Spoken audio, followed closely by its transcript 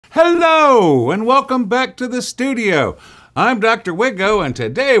Hello, and welcome back to the studio. I'm Dr. Wiggo, and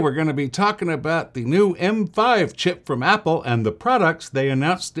today we're going to be talking about the new M5 chip from Apple and the products they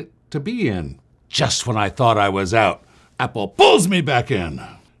announced it to be in. Just when I thought I was out, Apple pulls me back in.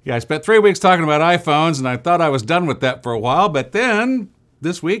 Yeah, I spent 3 weeks talking about iPhones, and I thought I was done with that for a while, but then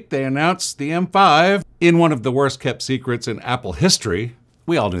this week they announced the M5 in one of the worst kept secrets in Apple history.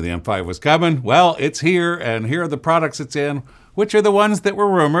 We all knew the M5 was coming. Well, it's here, and here are the products it's in, which are the ones that were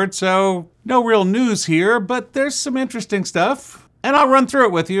rumored, so no real news here, but there's some interesting stuff. And I'll run through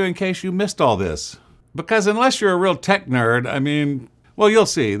it with you in case you missed all this. Because unless you're a real tech nerd, well, you'll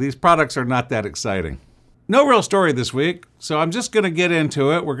see, these products are not that exciting. No real story this week, so I'm just gonna get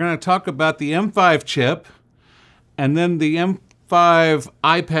into it. We're gonna talk about the M5 chip, and then the M5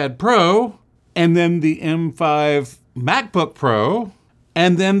 iPad Pro, and then the M5 MacBook Pro,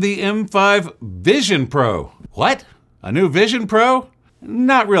 and then the M5 Vision Pro. What? A new Vision Pro?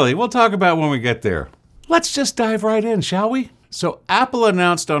 Not really. We'll talk about when we get there. Let's just dive right in, shall we? So Apple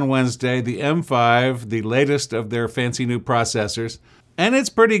announced on Wednesday the M5, the latest of their fancy new processors, and it's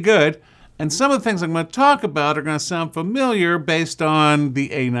pretty good. And some of the things I'm going to talk about are going to sound familiar based on the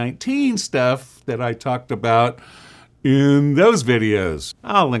A19 stuff that I talked about in those videos.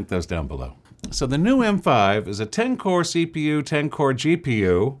 I'll link those down below. So the new M5 is a 10-core CPU, 10-core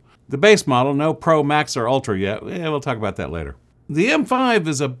GPU. The base model, no Pro, Max, or Ultra yet. Yeah, we'll talk about that later. The M5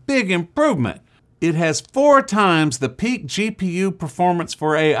 is a big improvement. It has 4 times the peak GPU performance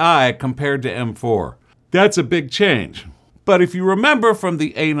for AI compared to M4. That's a big change. But if you remember from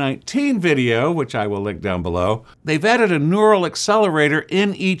the A19 video, which I will link down below, they've added a neural accelerator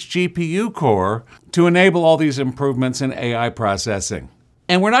in each GPU core to enable all these improvements in AI processing.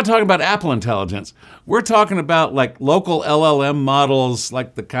 And we're not talking about Apple Intelligence. We're talking about like local LLM models,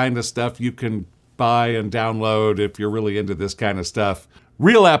 like the kind of stuff you can buy and download if you're really into this kind of stuff.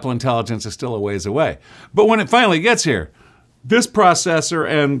 Real Apple Intelligence is still a ways away. But when it finally gets here, this processor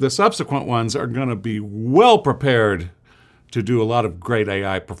and the subsequent ones are going to be well prepared to do a lot of great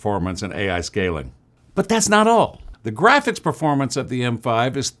AI performance and AI scaling. But that's not all. The graphics performance of the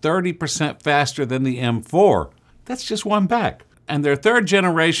M5 is 30% faster than the M4. That's just one back. And their 3rd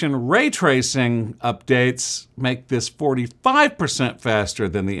generation ray tracing updates make this 45% faster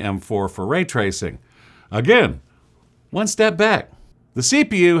than the M4 for ray tracing. Again, one step back. The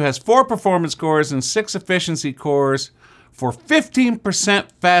CPU has 4 performance cores and 6 efficiency cores for 15%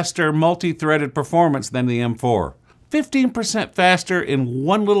 faster multi-threaded performance than the M4. 15% faster in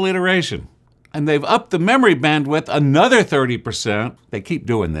one little iteration. And they've upped the memory bandwidth another 30%. They keep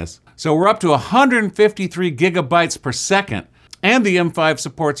doing this. So we're up to 153 gigabytes per second. And the M5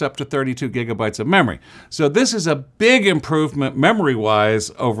 supports up to 32 gigabytes of memory. So this is a big improvement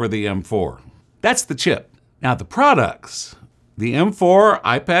memory-wise over the M4. That's the chip. Now the products. The M4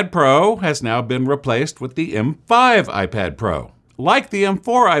 iPad Pro has now been replaced with the M5 iPad Pro. Like the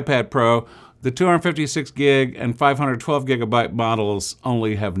M4 iPad Pro, the 256 gig and 512 gigabyte models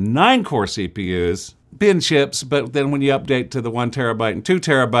only have 9-core CPUs, bin chips, but then when you update to the 1 terabyte and 2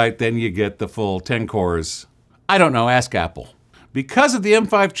 terabyte, then you get the full 10 cores. I don't know, ask Apple. Because of the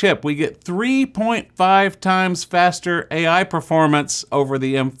M5 chip, we get 3.5 times faster AI performance over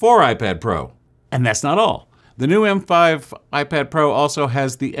the M4 iPad Pro. And that's not all. The new M5 iPad Pro also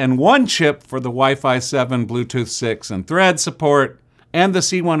has the N1 chip for the Wi-Fi 7, Bluetooth 6, and Thread support, and the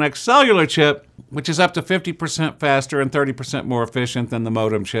C1X cellular chip, which is up to 50% faster and 30% more efficient than the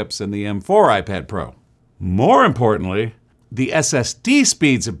modem chips in the M4 iPad Pro. More importantly, the SSD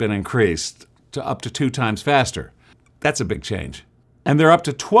speeds have been increased to up to 2 times faster. That's a big change. And they're up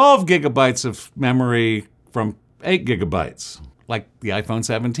to 12 gigabytes of memory from 8 gigabytes, like the iPhone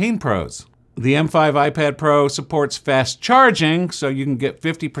 17 Pros. The M5 iPad Pro supports fast charging, so you can get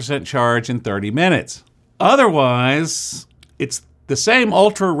 50% charge in 30 minutes. Otherwise, it's the same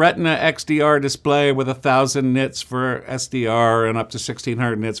Ultra Retina XDR display with 1,000 nits for SDR and up to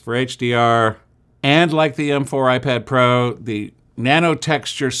 1,600 nits for HDR. And like the M4 iPad Pro, the Nano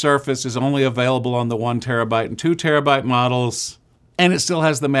Texture Surface is only available on the 1 terabyte and 2 terabyte models, and it still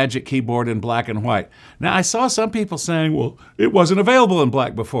has the Magic Keyboard in black and white. Now, I saw some people saying, well, it wasn't available in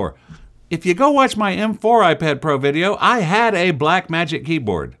black before. If you go watch my M4 iPad Pro video, I had a black Magic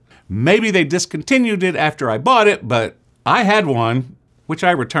Keyboard. Maybe they discontinued it after I bought it, but I had one, which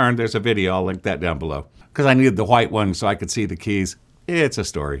I returned. There's a video, I'll link that down below, because I needed the white one so I could see the keys. It's a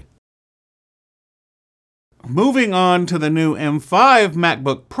story. Moving on to the new M5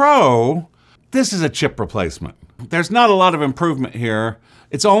 MacBook Pro, this is a chip replacement. There's not a lot of improvement here.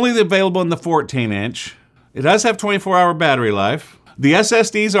 It's only available in the 14-inch. It does have 24-hour battery life. The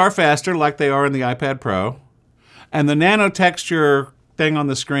SSDs are faster like they are in the iPad Pro. And the Nano Texture thing on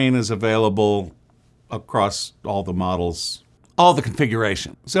the screen is available across all the models, all the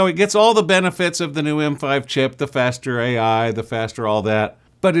configuration. So it gets all the benefits of the new M5 chip, the faster AI, the faster all that,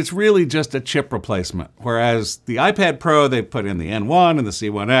 but it's really just a chip replacement. Whereas the iPad Pro, they put in the N1 and the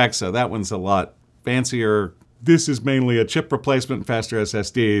C1X, so that one's a lot fancier. This is mainly a chip replacement, faster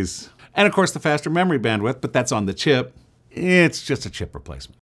SSDs, and of course the faster memory bandwidth, but that's on the chip. It's just a chip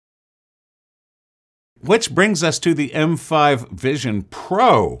replacement. Which brings us to the M5 Vision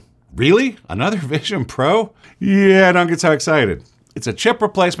Pro. Really? Another Vision Pro? Yeah, don't get so excited. It's a chip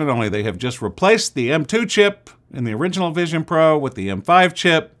replacement only. They have just replaced the M2 chip in the original Vision Pro with the M5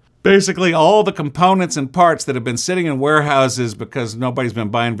 chip. Basically, all the components and parts that have been sitting in warehouses because nobody's been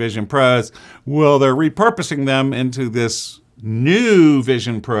buying Vision Pros, well, they're repurposing them into this new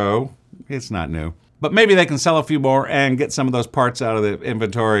Vision Pro. It's not new, but maybe they can sell a few more and get some of those parts out of the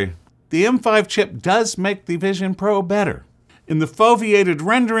inventory. The M5 chip does make the Vision Pro better. In the foveated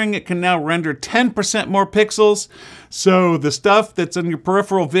rendering, it can now render 10% more pixels, so the stuff that's in your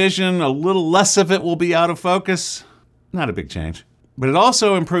peripheral vision, a little less of it will be out of focus. Not a big change. But it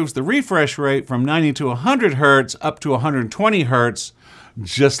also improves the refresh rate from 90 to 100 Hertz up to 120 Hertz,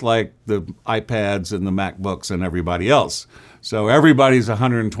 just like the iPads and the MacBooks and everybody else. So everybody's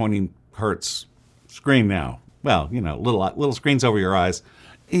 120 Hertz screen now. Well, you know, little screens over your eyes.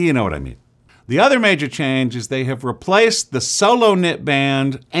 You know what I mean. The other major change is they have replaced the solo knit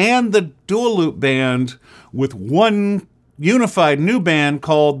band and the dual loop band with one unified new band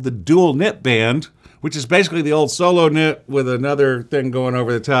called the dual knit band, which is basically the old solo knit with another thing going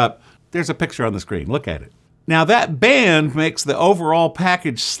over the top. There's a picture on the screen. Look at it. Now that band makes the overall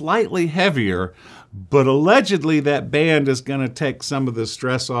package slightly heavier, but allegedly that band is going to take some of the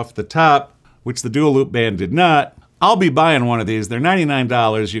stress off the top, which the dual loop band did not. I'll be buying one of these. They're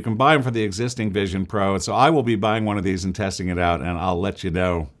 $99. You can buy them for the existing Vision Pro, and so I will be buying one of these and testing it out, and I'll let you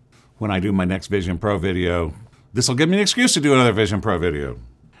know when I do my next Vision Pro video. This will give me an excuse to do another Vision Pro video.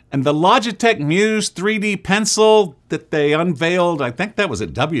 And the Logitech Muse 3D pencil that they unveiled, I think that was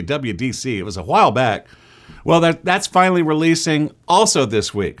at WWDC. It was a while back. Well, that's finally releasing also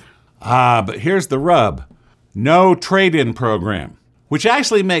this week. But here's the rub. No trade-in program. Which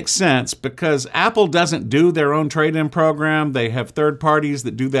actually makes sense because Apple doesn't do their own trade-in program. They have third parties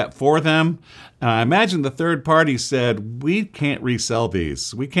that do that for them. I imagine the third party said, we can't resell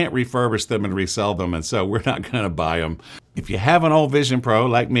these. We can't refurbish them and resell them, and so we're not going to buy them. If you have an old Vision Pro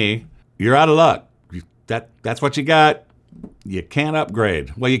like me, you're out of luck. That's what you got. You can't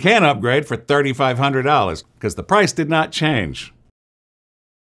upgrade. Well, you can upgrade for $3,500 because the price did not change.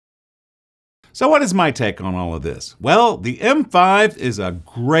 So what is my take on all of this? Well, the M5 is a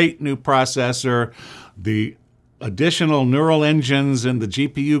great new processor. The additional neural engines and the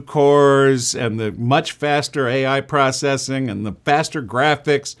GPU cores and the much faster AI processing and the faster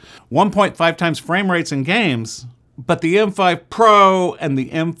graphics, 1.5 times frame rates in games. But the M5 Pro and the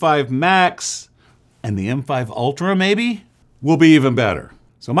M5 Max and the M5 Ultra maybe will be even better.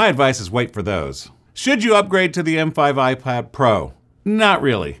 So my advice is wait for those. Should you upgrade to the M5 iPad Pro? Not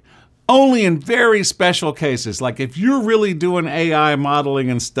really. Only in very special cases, like if you're really doing AI modeling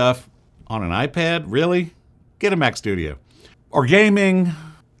and stuff on an iPad, really? Get a Mac Studio. Or gaming,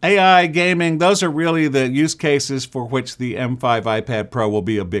 AI gaming, those are really the use cases for which the M5 iPad Pro will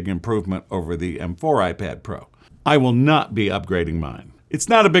be a big improvement over the M4 iPad Pro. I will not be upgrading mine. It's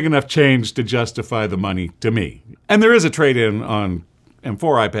not a big enough change to justify the money to me. And there is a trade-in on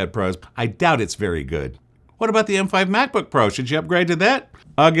M4 iPad Pros. I doubt it's very good. What about the M5 MacBook Pro? Should you upgrade to that?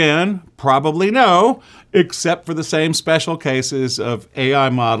 Again, probably no, except for the same special cases of AI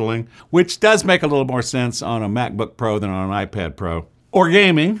modeling, which does make a little more sense on a MacBook Pro than on an iPad Pro. Or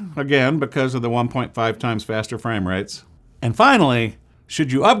gaming, again, because of the 1.5 times faster frame rates. And finally,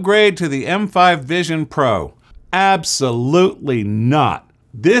 should you upgrade to the M5 Vision Pro? Absolutely not.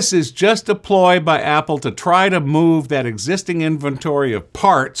 This is just a ploy by Apple to try to move that existing inventory of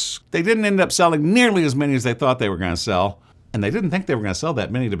parts. They didn't end up selling nearly as many as they thought they were going to sell. And they didn't think they were going to sell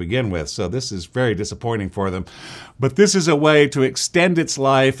that many to begin with, so this is very disappointing for them. But this is a way to extend its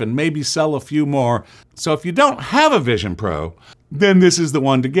life and maybe sell a few more. So if you don't have a Vision Pro, then this is the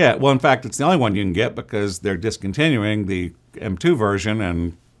one to get. Well, in fact, it's the only one you can get because they're discontinuing the M2 version,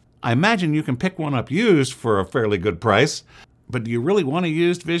 and I imagine you can pick one up used for a fairly good price. But do you really want a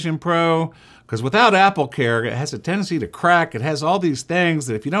used Vision Pro? Because without AppleCare, it has a tendency to crack. It has all these things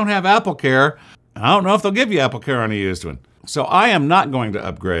that if you don't have AppleCare, I don't know if they'll give you AppleCare on a used one. So I am not going to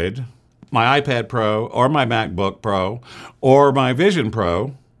upgrade my iPad Pro or my MacBook Pro or my Vision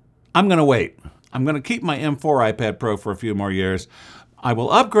Pro. I'm going to wait. I'm going to keep my M4 iPad Pro for a few more years. I will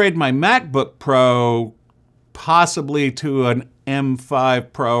upgrade my MacBook Pro possibly to an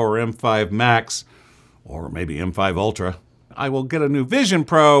M5 Pro or M5 Max, or maybe M5 Ultra. I will get a new Vision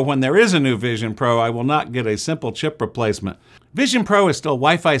Pro when there is a new Vision Pro. I will not get a simple chip replacement. Vision Pro is still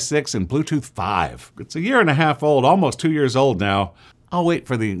Wi-Fi 6 and Bluetooth 5. It's a year and a half old, almost 2 years old now. I'll wait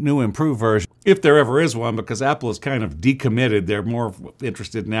for the new improved version, if there ever is one, because Apple is kind of decommitted. They're more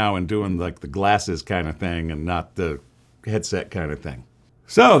interested now in doing like the glasses kind of thing and not the headset kind of thing.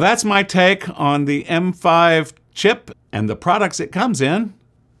 So that's my take on the M5 chip and the products it comes in.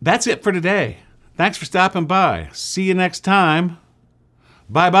 That's it for today. Thanks for stopping by. See you next time.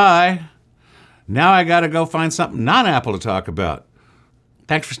 Bye-bye. Now I gotta go find something non-Apple to talk about.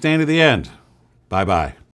 Thanks for staying to the end. Bye-bye.